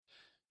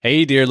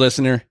Hey, dear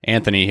listener,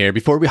 Anthony here.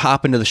 Before we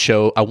hop into the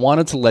show, I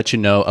wanted to let you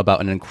know about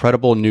an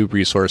incredible new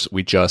resource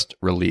we just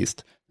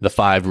released, The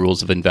 5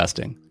 Rules of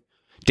Investing.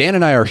 Dan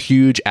and I are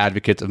huge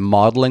advocates of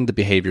modeling the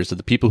behaviors of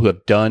the people who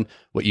have done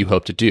what you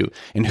hope to do.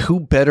 And who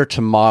better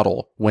to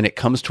model when it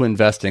comes to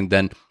investing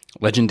than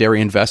legendary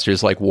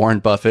investors like Warren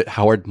Buffett,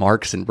 Howard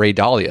Marks, and Ray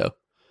Dalio?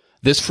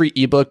 This free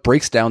ebook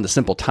breaks down the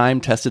simple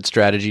time-tested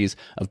strategies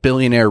of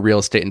billionaire real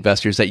estate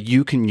investors that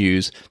you can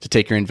use to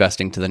take your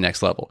investing to the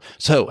next level.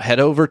 So head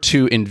over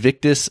to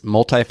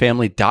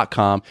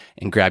invictusmultifamily.com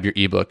and grab your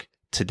ebook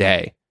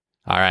today.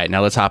 All right,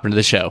 now let's hop into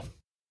the show.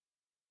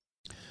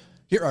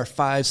 Here are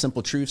 5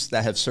 simple truths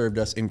that have served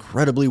us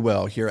incredibly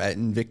well here at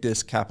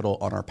Invictus Capital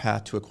on our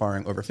path to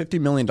acquiring over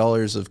 $50 million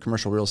of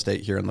commercial real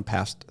estate here in the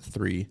past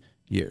 3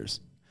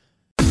 years.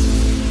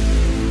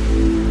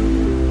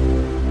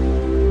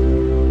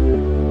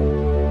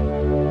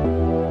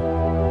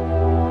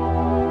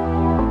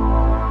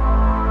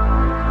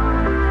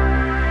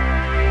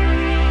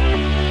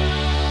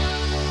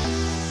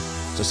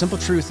 So simple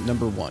truth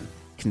number 1,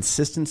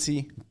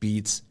 consistency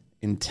beats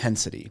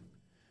intensity.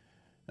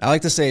 I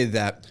like to say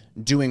that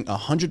doing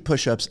 100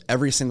 push-ups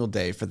every single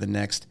day for the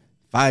next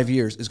 5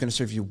 years is going to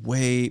serve you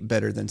way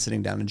better than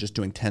sitting down and just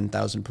doing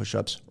 10,000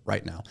 push-ups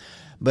right now.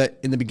 But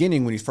in the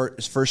beginning, when you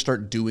first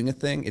start doing a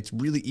thing, it's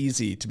really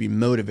easy to be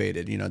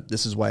motivated. You know,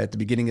 this is why at the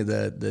beginning of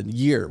the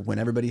year, when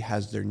everybody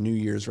has their New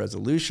Year's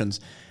resolutions,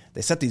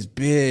 they set these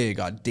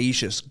big,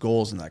 audacious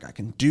goals and like, I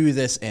can do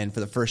this. And for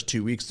the first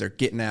 2 weeks, they're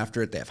getting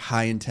after it. They have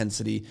high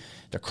intensity.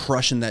 They're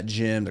crushing that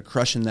gym. They're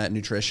crushing that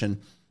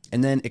nutrition.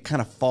 And then it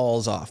kind of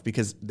falls off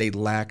because they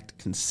lacked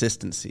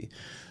consistency.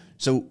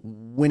 So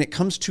when it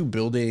comes to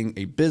building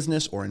a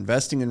business or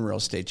investing in real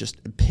estate, just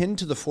pin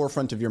to the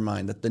forefront of your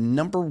mind that the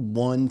number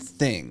one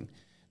thing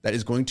that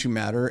is going to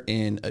matter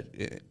in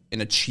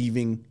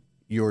achieving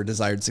your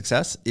desired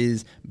success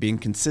is being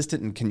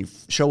consistent, and can you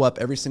show up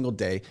every single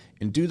day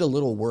and do the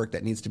little work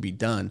that needs to be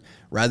done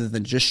rather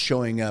than just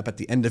showing up at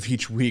the end of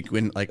each week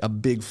when like a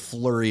big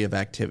flurry of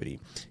activity.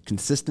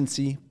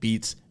 Consistency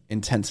beats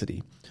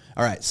intensity.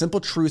 All right, simple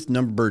truth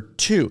number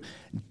 2,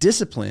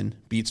 discipline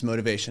beats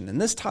motivation. And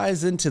this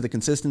ties into the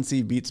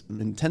consistency beats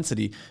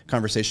intensity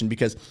conversation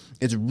because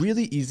it's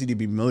really easy to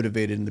be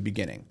motivated in the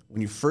beginning. When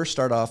you first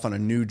start off on a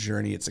new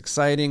journey, it's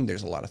exciting,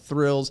 there's a lot of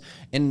thrills,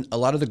 and a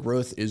lot of the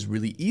growth is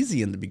really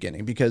easy in the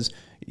beginning because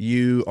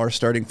you are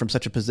starting from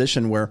such a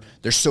position where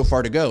there's so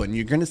far to go and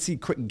you're going to see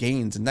quick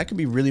gains, and that can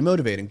be really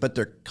motivating. But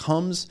there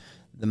comes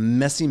the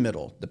messy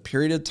middle, the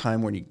period of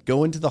time when you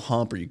go into the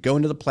hump or you go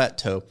into the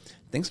plateau,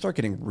 things start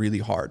getting really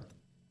hard.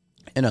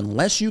 And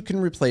unless you can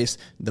replace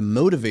the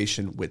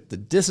motivation with the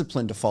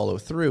discipline to follow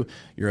through,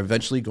 you're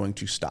eventually going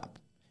to stop.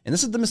 And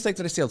this is the mistake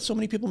that I see so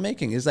many people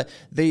making, is that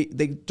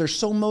they're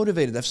so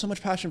motivated, they have so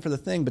much passion for the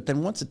thing, but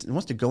then once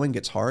the going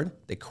gets hard,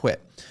 they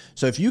quit.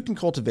 So if you can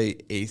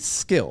cultivate a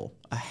skill,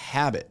 a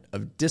habit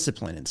of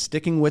discipline and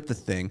sticking with the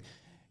thing,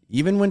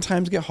 even when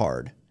times get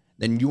hard,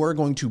 then you are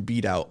going to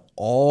beat out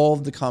all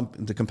of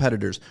the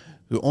competitors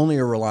who only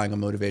are relying on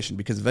motivation,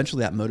 because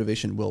eventually that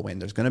motivation will wane.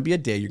 There's going to be a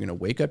day you're going to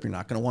wake up, you're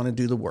not going to want to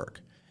do the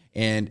work.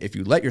 And if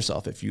you let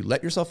yourself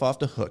off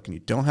the hook and you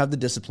don't have the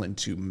discipline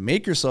to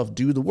make yourself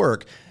do the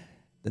work,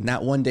 then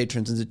that one day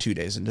turns into 2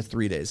 days, into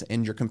 3 days.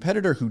 And your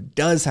competitor who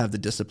does have the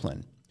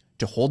discipline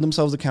to hold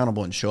themselves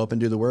accountable and show up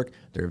and do the work,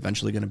 they're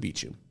eventually going to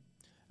beat you.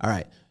 All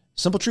right.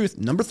 Simple truth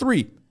number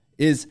 3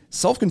 is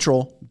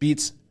self-control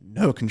beats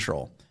no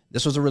control.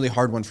 This was a really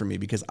hard one for me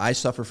because I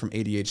suffer from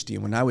ADHD.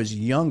 And when I was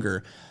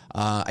younger,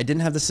 I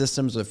didn't have the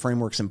systems or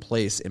frameworks in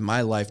place in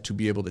my life to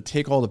be able to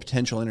take all the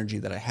potential energy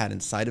that I had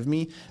inside of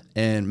me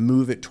and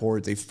move it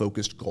towards a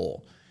focused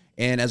goal.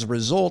 And as a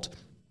result,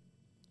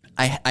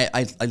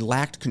 I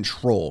lacked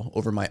control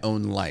over my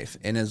own life.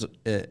 And as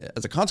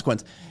a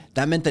consequence,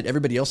 that meant that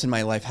everybody else in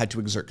my life had to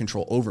exert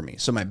control over me.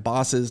 So my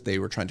bosses, they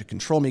were trying to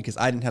control me because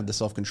I didn't have the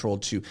self-control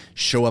to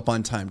show up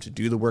on time, to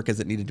do the work as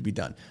it needed to be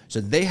done.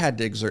 So they had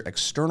to exert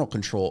external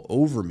control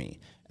over me.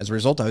 As a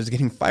result, I was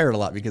getting fired a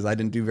lot because I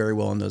didn't do very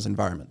well in those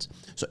environments.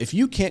 So if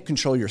you can't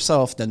control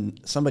yourself, then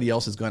somebody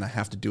else is going to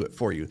have to do it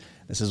for you.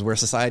 This is where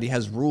society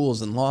has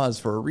rules and laws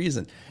for a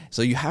reason.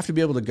 So you have to be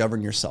able to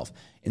govern yourself.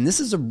 And this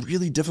is a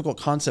really difficult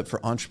concept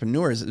for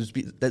entrepreneurs,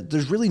 that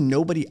there's really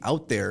nobody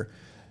out there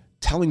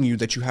telling you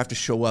that you have to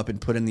show up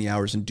and put in the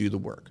hours and do the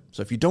work.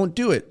 So if you don't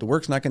do it, the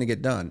work's not going to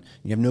get done.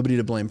 You have nobody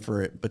to blame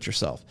for it but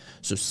yourself.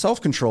 So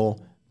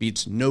self-control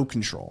beats no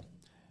control.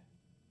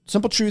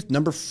 Simple truth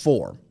number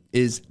 4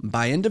 is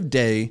by end of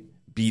day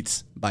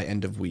beats by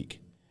end of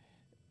week.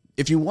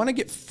 If you want to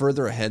get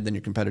further ahead than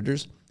your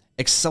competitors,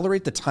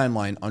 accelerate the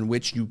timeline on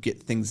which you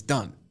get things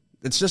done.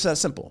 It's just that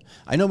simple.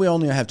 I know we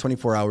only have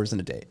 24 hours in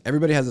a day.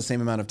 Everybody has the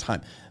same amount of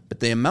time, but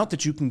the amount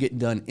that you can get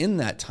done in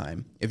that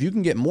time, if you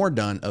can get more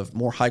done of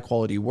more high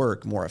quality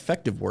work, more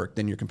effective work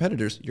than your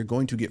competitors, you're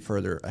going to get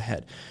further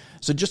ahead.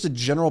 So just a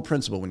general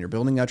principle when you're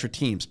building out your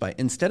teams, by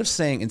instead of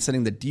saying and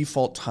setting the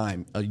default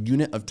time, a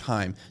unit of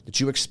time that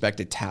you expect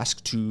a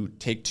task to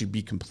take to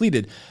be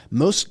completed,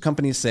 most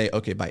companies say,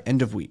 okay, by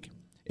end of week.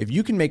 If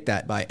you can make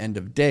that by end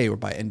of day or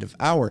by end of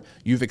hour,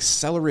 you've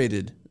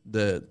accelerated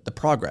the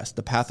progress.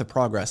 The path of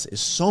progress is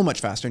so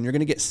much faster, and you're going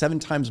to get 7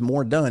 times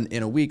more done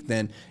in a week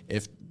than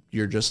if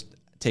you're just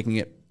taking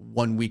it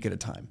 1 week at a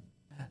time.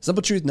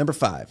 Simple truth number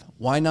 5,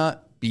 why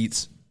not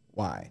beats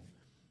why.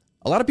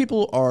 A lot of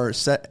people are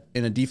set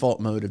in a default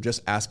mode of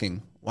just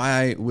asking,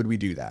 why would we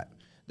do that?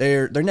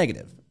 They're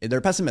negative,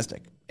 they're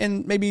pessimistic,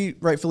 and maybe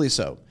rightfully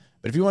so.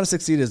 But if you want to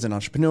succeed as an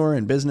entrepreneur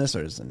in business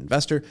or as an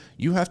investor,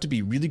 you have to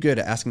be really good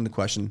at asking the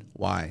question,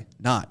 why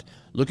not?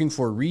 Looking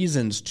for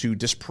reasons to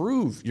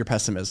disprove your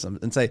pessimism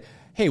and say,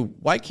 hey,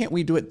 why can't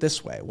we do it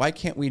this way? Why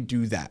can't we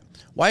do that?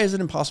 Why is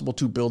it impossible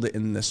to build it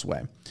in this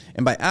way?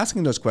 And by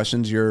asking those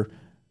questions,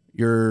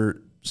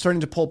 you're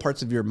starting to pull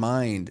parts of your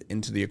mind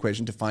into the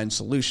equation to find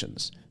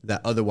solutions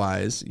that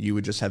otherwise you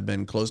would just have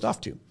been closed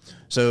off to.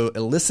 So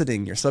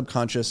eliciting your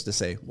subconscious to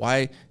say,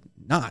 why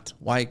not?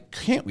 Why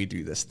can't we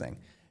do this thing?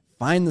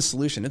 Find the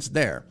solution. It's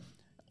there.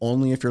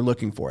 Only if you're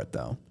looking for it,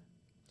 though.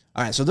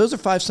 All right, so those are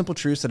 5 simple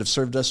truths that have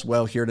served us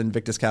well here at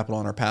Invictus Capital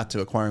on our path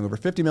to acquiring over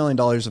 $50 million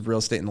of real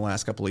estate in the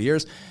last couple of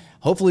years.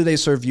 Hopefully they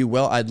serve you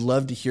well. I'd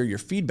love to hear your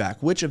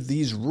feedback. Which of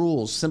these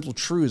rules, simple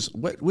truths,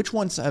 which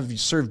ones have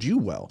served you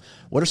well?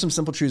 What are some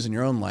simple truths in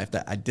your own life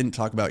that I didn't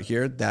talk about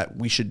here that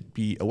we should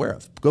be aware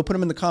of? Go put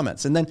them in the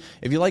comments. And then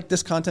if you like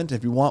this content,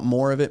 if you want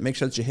more of it, make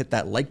sure that you hit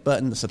that like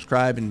button, the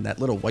subscribe, and that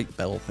little white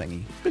bell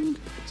thingy, bing, so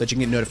that you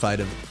can get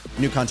notified of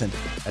new content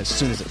as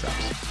soon as it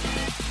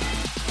drops.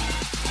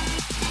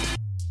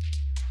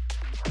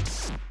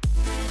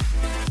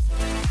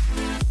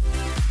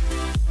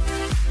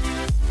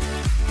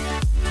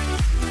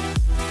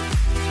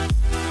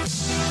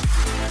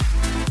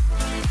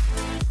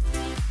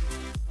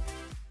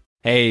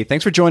 Hey,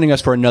 thanks for joining us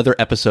for another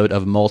episode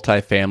of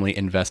Multifamily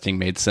Investing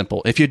Made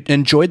Simple. If you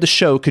enjoyed the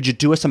show, could you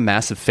do us a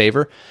massive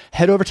favor?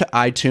 Head over to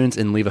iTunes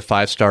and leave a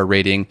 5-star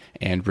rating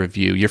and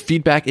review. Your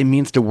feedback, it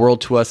means the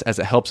world to us as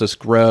it helps us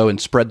grow and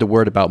spread the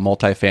word about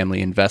multifamily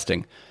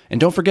investing.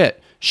 And don't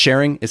forget,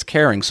 sharing is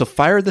caring. So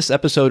fire this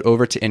episode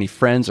over to any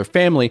friends or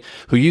family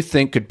who you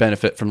think could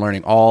benefit from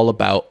learning all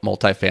about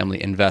multifamily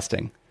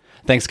investing.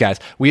 Thanks, guys.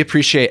 We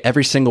appreciate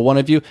every single one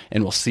of you,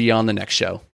 and we'll see you on the next show.